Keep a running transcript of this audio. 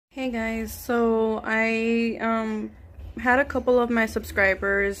Hey guys, so I had a couple of my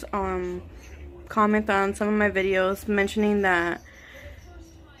subscribers comment on some of my videos mentioning that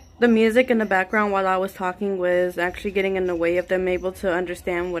the music in the background while I was talking was actually getting in the way of them able to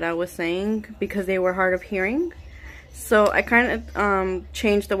understand what I was saying because they were hard of hearing. So I kind of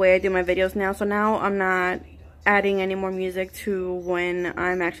changed the way I do my videos now. So now I'm not adding any more music to when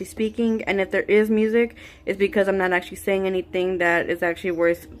I'm actually speaking, and if there is music, it's because I'm not actually saying anything that is actually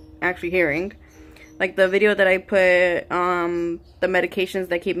worth actually hearing. Like the video that I put, the medications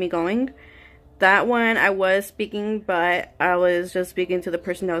that keep me going, that one I was speaking, but I was just speaking to the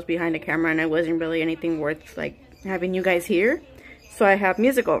person that was behind the camera, and it wasn't really anything worth like having you guys hear, so I have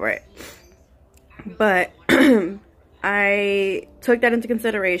music over it. But I took that into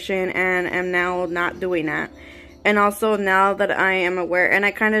consideration and am now not doing that. And also now that I am aware, and I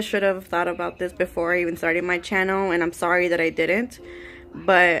kind of should have thought about this before I even started my channel, and I'm sorry that I didn't,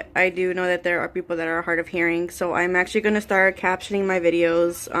 but I do know that there are people that are hard of hearing, so I'm actually going to start captioning my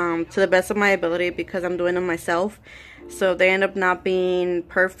videos to the best of my ability because I'm doing them myself. So if they end up not being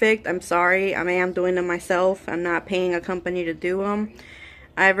perfect, I'm sorry. I am doing them myself. I'm not paying a company to do them.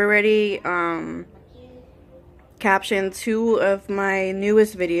 I've already captioned 2 of my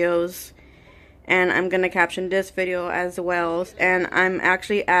newest videos, and I'm gonna caption this video as well. And I'm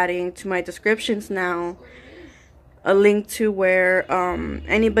actually adding to my descriptions now a link to where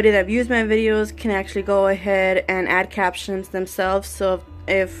anybody that views my videos can actually go ahead and add captions themselves. So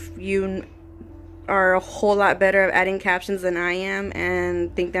if you are a whole lot better at adding captions than I am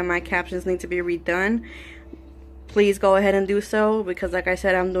and think that my captions need to be redone, please go ahead and do so, because like I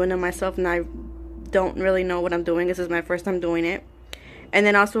said, I'm doing it myself and I don't really know what I'm doing. This is my first time doing it. And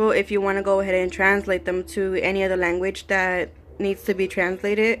then also, if you want to go ahead and translate them to any other language that needs to be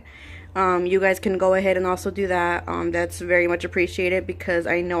translated, you guys can go ahead and also do that. That's very much appreciated because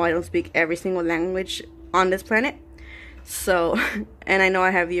I know I don't speak every single language on this planet. So, and I know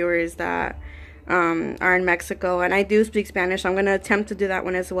I have viewers that are in Mexico, and I do speak Spanish, so I'm going to attempt to do that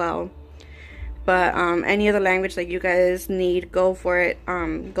one as well. But any other language that you guys need, go for it.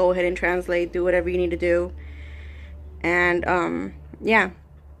 Go ahead and translate, do whatever you need to do. And yeah,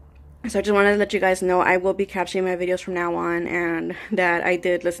 so I just wanted to let you guys know I will be captioning my videos from now on, and that I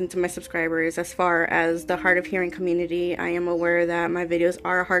did listen to my subscribers. As far as the hard of hearing community, I am aware that my videos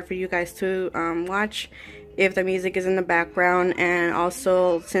are hard for you guys to watch if the music is in the background. And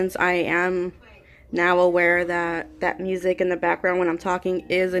also, since I am now aware that music in the background when I'm talking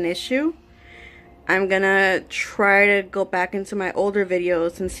is an issue, I'm gonna try to go back into my older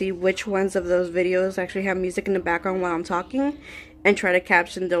videos and see which ones of those videos actually have music in the background while I'm talking, and try to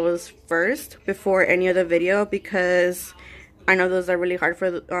caption those first before any other video, because I know those are really hard for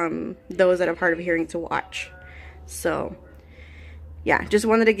those that have hard of hearing to watch. So yeah, just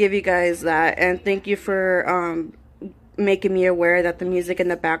wanted to give you guys that, and thank you for making me aware that the music in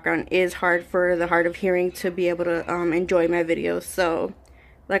the background is hard for the hard of hearing to be able to enjoy my videos. So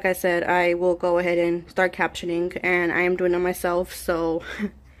like I said, I will go ahead and start captioning, and I am doing it myself. So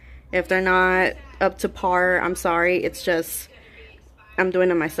if they're not up to par, I'm sorry. It's just I'm doing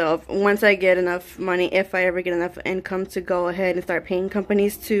it myself. Once I get enough money, if I ever get enough income to go ahead and start paying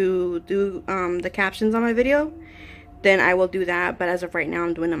companies to do the captions on my video, then I will do that. But as of right now,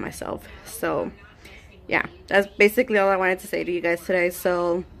 I'm doing it myself. So yeah, that's basically all I wanted to say to you guys today.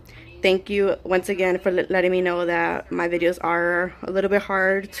 So thank you once again for letting me know that my videos are a little bit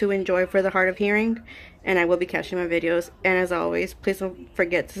hard to enjoy for the hard of hearing, and I will be catching my videos. And as always, please don't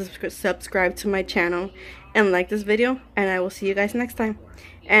forget to subscribe to my channel and like this video, and I will see you guys next time.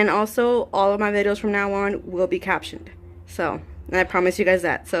 And also, all of my videos from now on will be captioned. So, and I promise you guys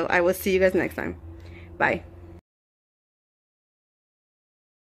that. So I will see you guys next time. Bye.